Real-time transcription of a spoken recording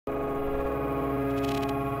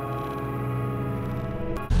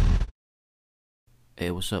Hey,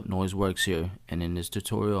 what's up? Noyse Works here, and in this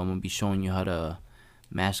tutorial I'm going to be showing you how to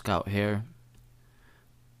mask out hair.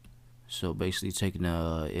 So basically taking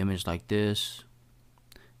an image like this,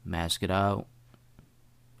 mask it out,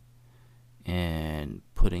 and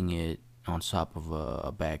putting it on top of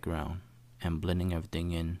a background and blending everything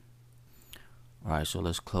in. Alright, so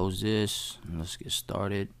let's close this and let's get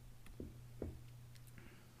started.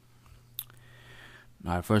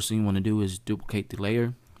 Alright, first thing you want to do is duplicate the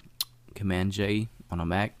layer. Command J on a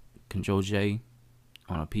Mac, Control J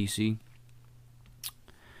on a PC.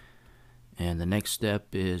 And the next step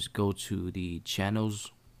is go to the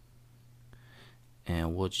channels,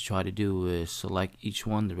 and what you try to do is select each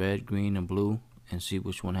one, the red, green, and blue, and see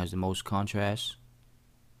which one has the most contrast.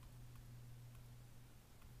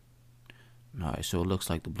 Alright, so it looks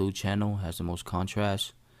like the blue channel has the most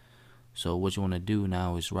contrast. So what you want to do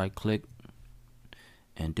now is right click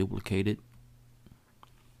and duplicate it.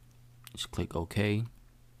 Just click OK.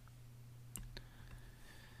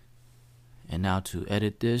 And now to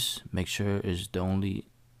edit this, make sure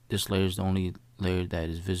this layer is the only layer that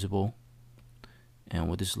is visible. And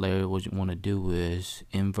with this layer, what you want to do is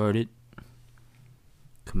invert it.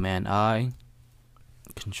 Command I,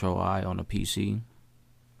 Control I on a PC.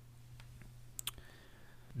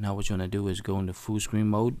 Now what you want to do is go into full screen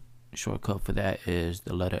mode. Shortcut for that is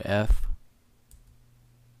the letter F.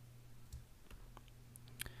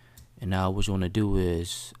 And now what you want to do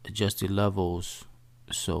is adjust the levels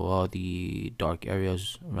so all the dark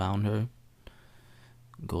areas around her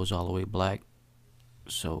goes all the way black.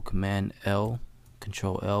 So Command L,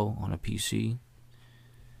 Control L on a PC.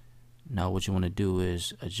 Now what you want to do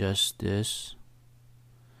is adjust this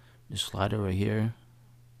slider right here,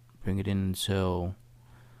 bring it in until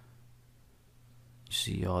you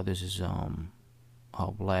see all this is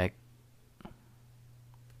all black.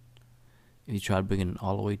 If you try to bring it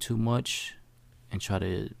all the way too much and try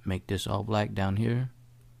to make this all black down here,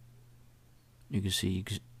 you can see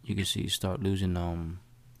you start losing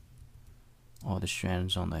all the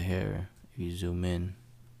strands on the hair. If you zoom in,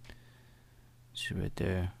 see right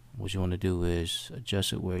there. What you want to do is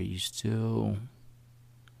adjust it where you still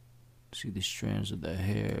see the strands of the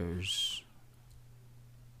hairs.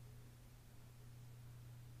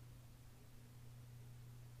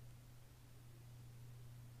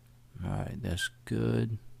 Alright, that's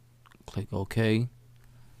good. Click OK.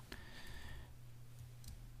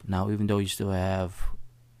 Now even though you still have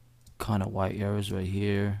kind of white areas right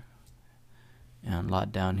here and a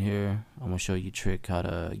lot down here, I'm going to show you a trick how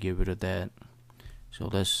to get rid of that. So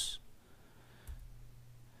let's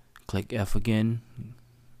click F again,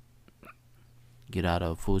 get out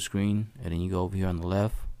of full screen, and then you go over here on the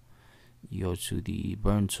left, you go to the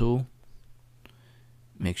burn tool,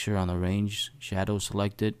 make sure on the range shadow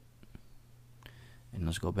selected, and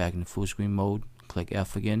let's go back into full screen mode. Click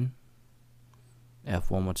F again, F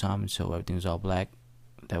one more time until everything's all black.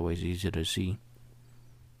 That way it's easier to see.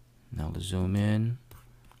 Now let's zoom in.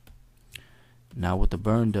 Now what the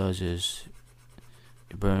burn does is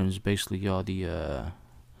it burns basically all the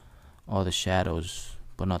shadows,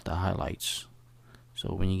 but not the highlights.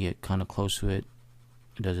 So when you get kind of close to it,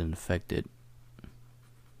 it doesn't affect it.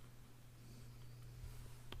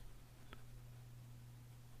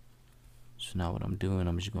 So now what I'm doing,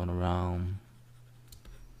 I'm just going around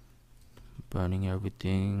burning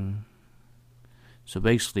everything. So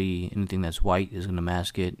basically anything that's white is going to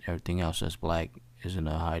mask it, everything else that's black is going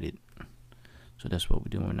to hide it. So that's what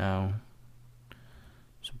we're doing now.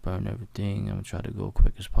 So burn everything. I'm going to try to go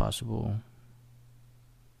quick as possible.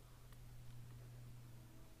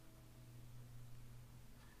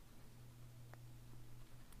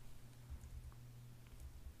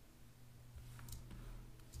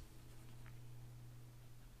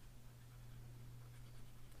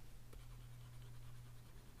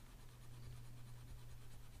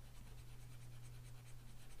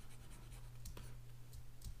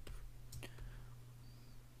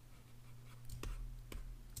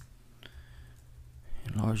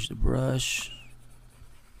 Enlarge the brush.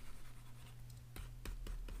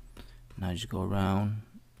 Now just go around,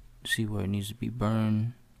 see where it needs to be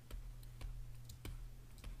burned.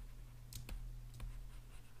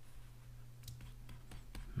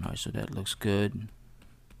 Alright, so that looks good.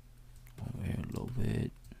 Over here a little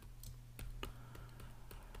bit.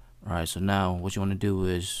 Alright, so now what you want to do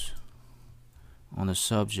is on the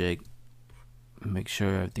subject, make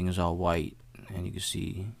sure everything is all white, and you can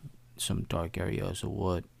see some dark areas. So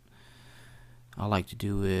what I like to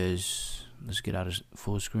do is, let's get out of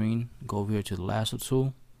full screen, go over here to the lasso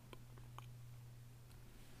tool,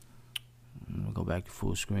 and we'll go back to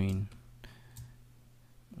full screen.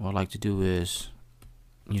 What I like to do is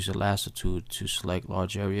use the lasso tool to select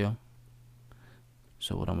large area.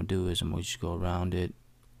 So what I'm gonna do is I'm gonna just go around it.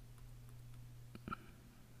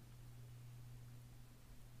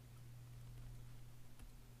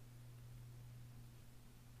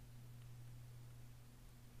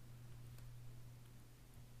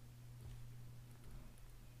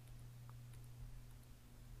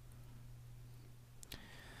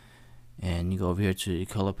 And you go over here to the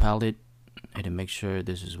color palette and then make sure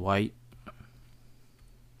this is white.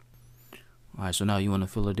 Alright, so now you want to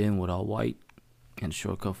fill it in with all white, and the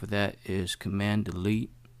shortcut for that is Command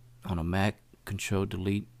Delete on a Mac, Control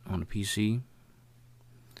Delete on a PC.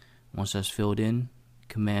 Once that's filled in,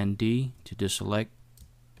 Command D to deselect,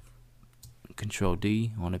 Control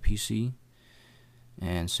D on a PC,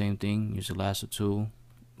 and same thing, use the lasso tool,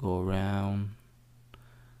 go around,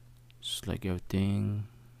 select everything.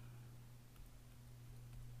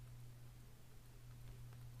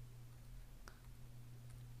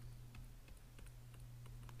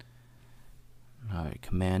 Alright,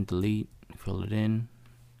 Command Delete, fill it in,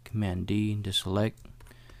 Command D to select.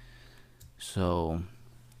 So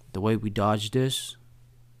the way we dodge this,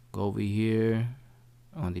 go over here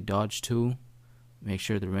on the dodge tool, make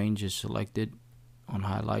sure the range is selected on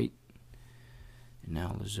highlight, and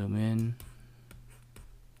now let's zoom in,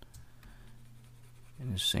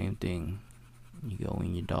 and the same thing, you go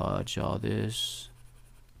and you dodge all this.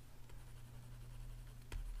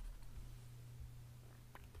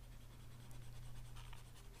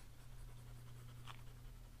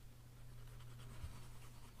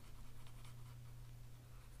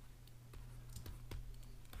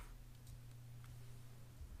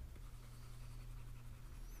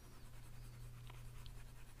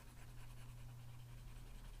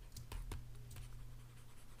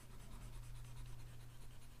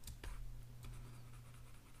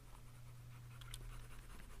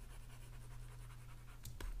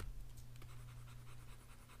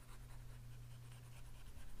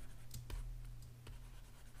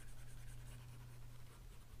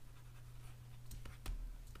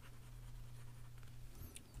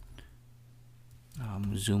 I'm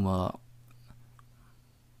gonna zoom up.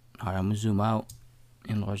 Alright, I'm gonna zoom out,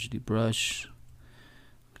 enlarge the brush.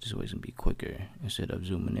 This way it's gonna be quicker instead of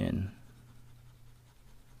zooming in.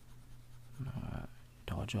 Alright,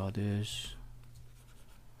 dodge all this.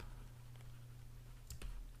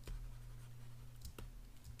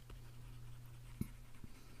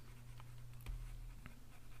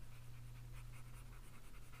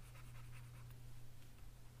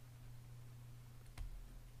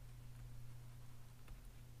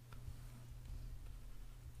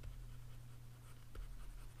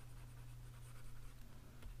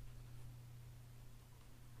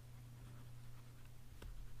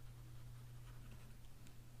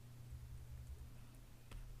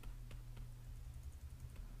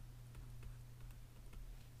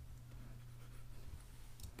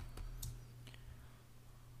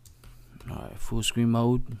 Alright, full screen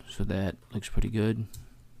mode, so that looks pretty good.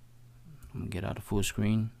 I'm gonna get out of full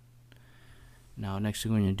screen. Now next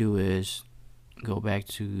thing we're gonna do is go back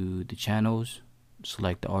to the channels,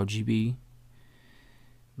 select the RGB,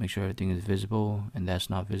 make sure everything is visible and that's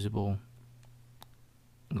not visible.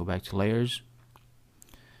 Go back to layers.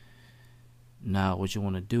 Now what you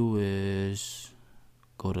want to do is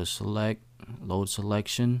go to select, load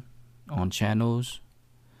selection on channels,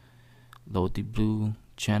 load the blue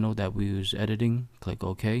channel that we was editing, click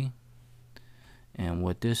OK, and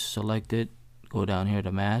with this selected, go down here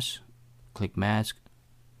to mask, click mask,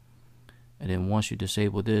 and then once you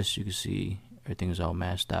disable this, you can see everything is all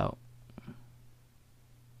masked out.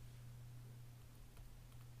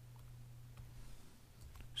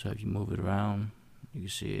 So if you move it around, you can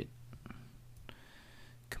see it.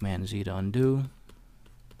 Command Z to undo.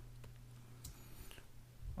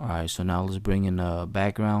 Alright, so now let's bring in the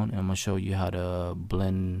background, and I'm going to show you how to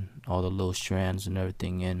blend all the little strands and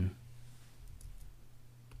everything in.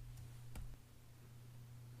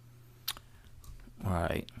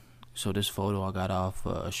 Alright, so this photo I got off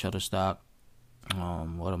Shutterstock. What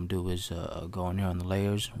I'm going to do is go in here on the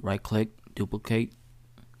layers, right click, duplicate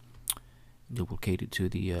it to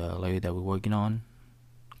the layer that we're working on.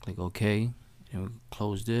 Click OK, and we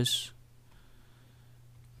close this.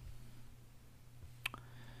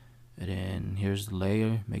 And then here's the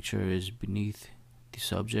layer, make sure it's beneath the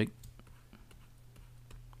subject.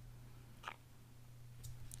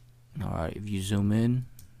 Alright, if you zoom in,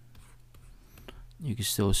 you can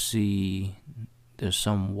still see there's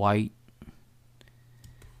some white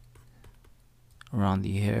around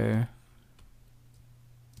the hair.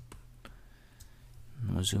 I'm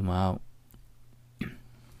gonna zoom out.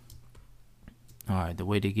 Alright, the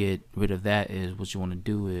way to get rid of that is what you want to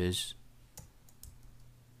do is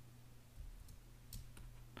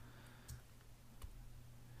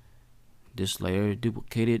this layer,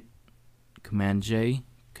 duplicate it, Command J,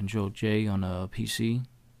 Control J on a PC,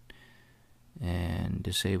 and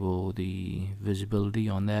disable the visibility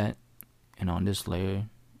on that. And on this layer,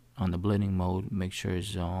 on the blending mode, make sure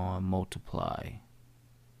it's on multiply.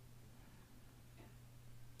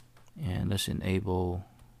 And let's enable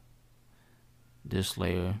this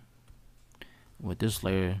layer. With this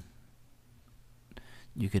layer,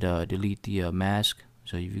 you could delete the mask.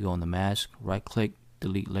 So if you go on the mask, right click,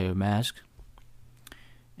 delete layer mask.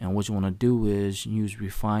 And what you want to do is use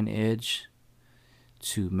refine edge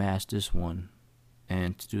to mask this one.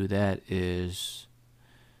 And to do that is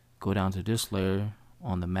go down to this layer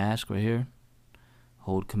on the mask right here,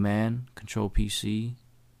 hold Command, Control PC,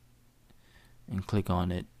 and click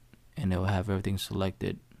on it, and it will have everything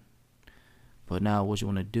selected. But now what you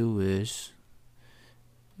want to do is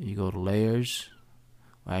you go to layers,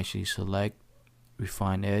 or actually select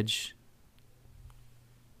refine edge,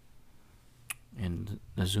 and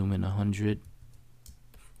zoom in 100,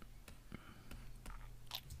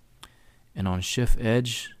 and on shift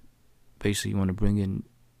edge, basically you want to bring it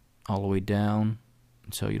all the way down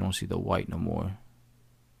until you don't see the white no more.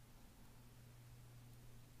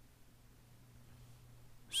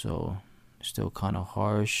 So still kind of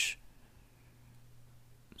harsh.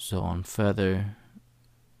 So on feather,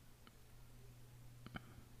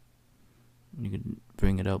 you can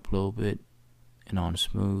bring it up a little bit, and on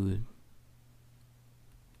smooth,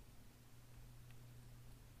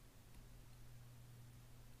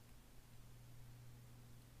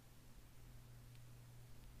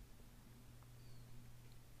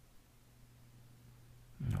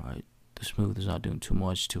 alright, the smooth is not doing too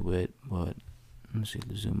much to it, but let's see,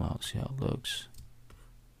 let's zoom out, see how it looks.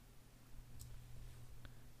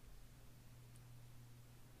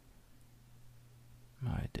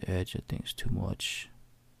 Alright, the edge I think is too much.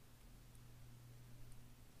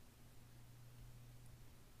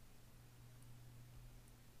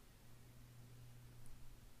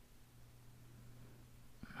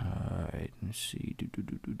 Alright, let's see.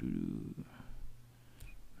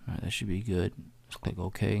 Alright, that should be good. Let's click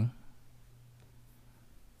OK.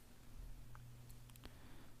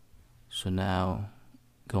 So now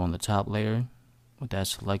go on the top layer. With that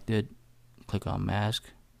selected, click on mask.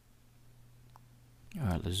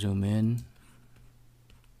 Alright, let's zoom in.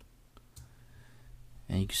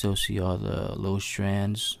 And you can still see all the little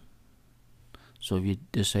strands. So if you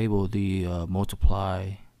disable the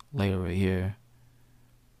multiply layer right here,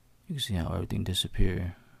 you can see how everything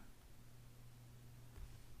disappears.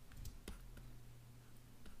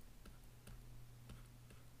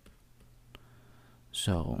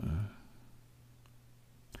 So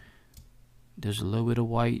there's a little bit of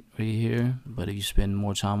white right here, but if you spend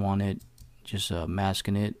more time on it, just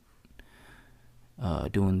masking it,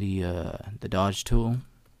 doing the dodge tool,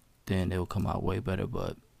 then it will come out way better.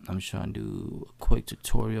 But I'm just trying to do a quick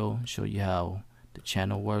tutorial, show you how the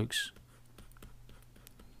channel works.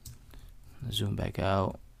 Let's zoom back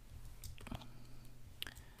out.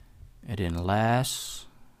 And then last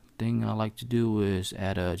thing I like to do is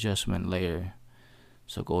add an adjustment layer.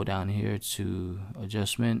 So go down here to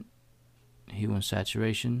adjustment, hue and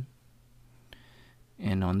saturation,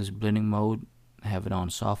 and on this blending mode, have it on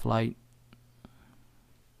soft light.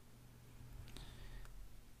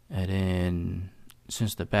 And then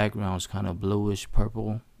since the background is kind of bluish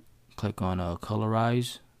purple, click on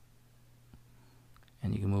colorize,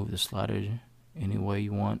 and you can move the slider any way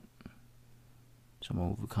you want. So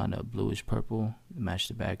move it kind of bluish purple to match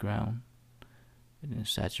the background. And then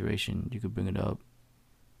saturation, you can bring it up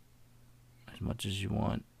as much as you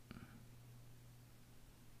want.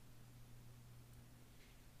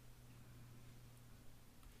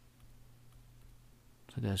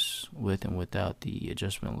 So that's with and without the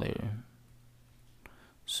adjustment layer.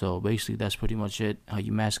 So basically that's pretty much it, how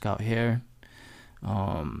you mask out hair.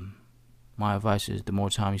 My advice is the more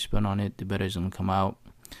time you spend on it, the better it's gonna come out.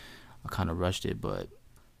 I kind of rushed it, but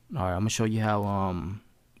alright, I'm gonna show you how I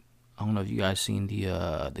don't know if you guys seen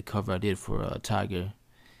the cover I did for Tiger,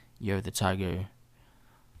 Year of the Tiger.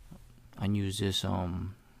 I use this let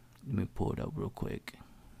me pull it up real quick.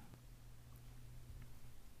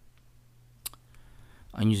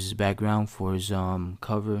 I use this background for his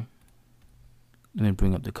cover. Let me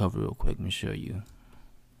bring up the cover real quick. Let me show you.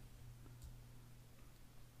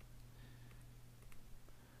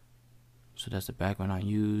 So that's the background I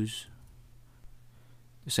use.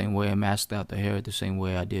 The same way I masked out the hair, the same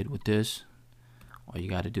way I did with this. All you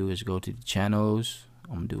got to do is go to the channels.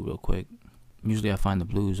 I'm gonna do real quick. Usually I find the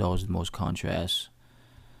blue is always the most contrast.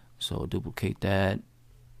 So duplicate that.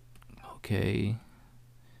 Okay.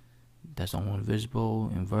 That's the only one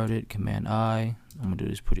visible. Invert it. Command I. I'm gonna do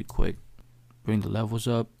this pretty quick. Bring the levels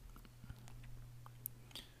up.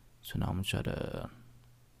 So now I'm gonna try to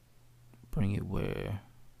bring it where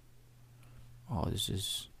all this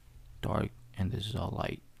is dark and this is all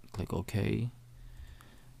light. Click OK.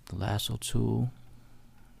 The lasso tool.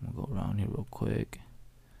 I'm gonna go around here real quick.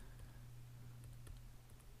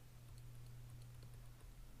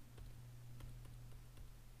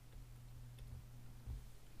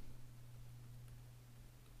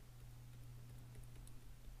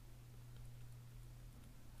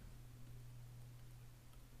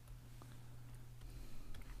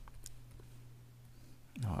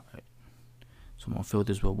 Alright, so I'm gonna fill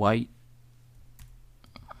this with white,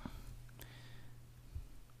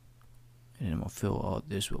 and then I'm gonna fill all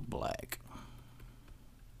this with black.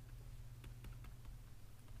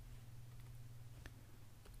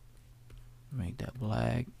 Make that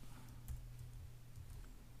black.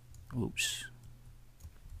 Oops.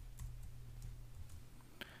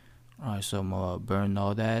 Alright, so I'm gonna burn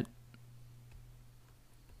all that.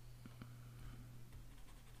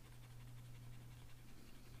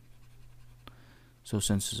 So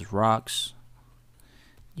since it's rocks,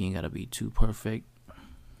 you ain't gotta be too perfect.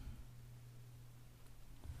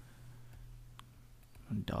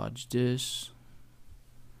 Dodge this.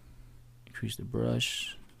 Increase the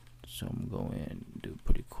brush. So I'm gonna go in and do it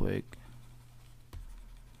pretty quick.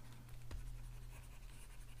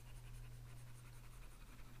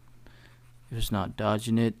 If it's not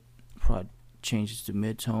dodging it, probably change it to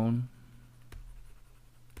mid-tone.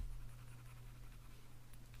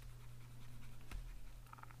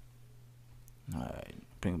 Alright,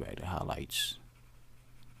 bring back the highlights.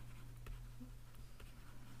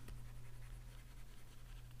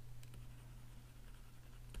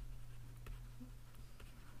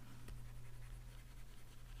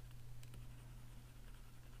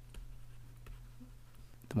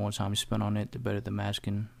 The more time you spend on it, the better the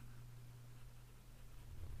masking.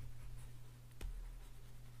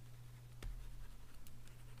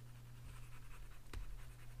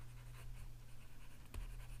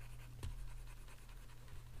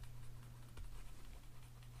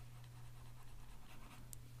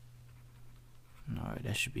 Alright,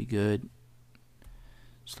 that should be good.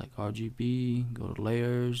 Select RGB, go to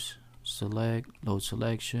layers, select, load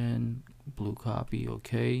selection, blue copy,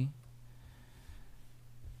 okay.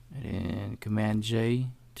 And then Command J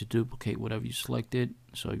to duplicate whatever you selected.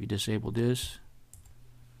 So if you disable this,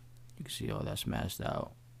 you can see all that's masked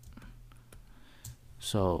out.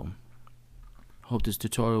 So hope this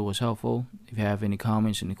tutorial was helpful. If you have any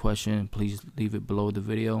comments, any questions, please leave it below the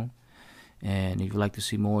video. And if you'd like to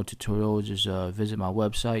see more tutorials, just visit my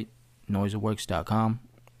website, noiseworks.com.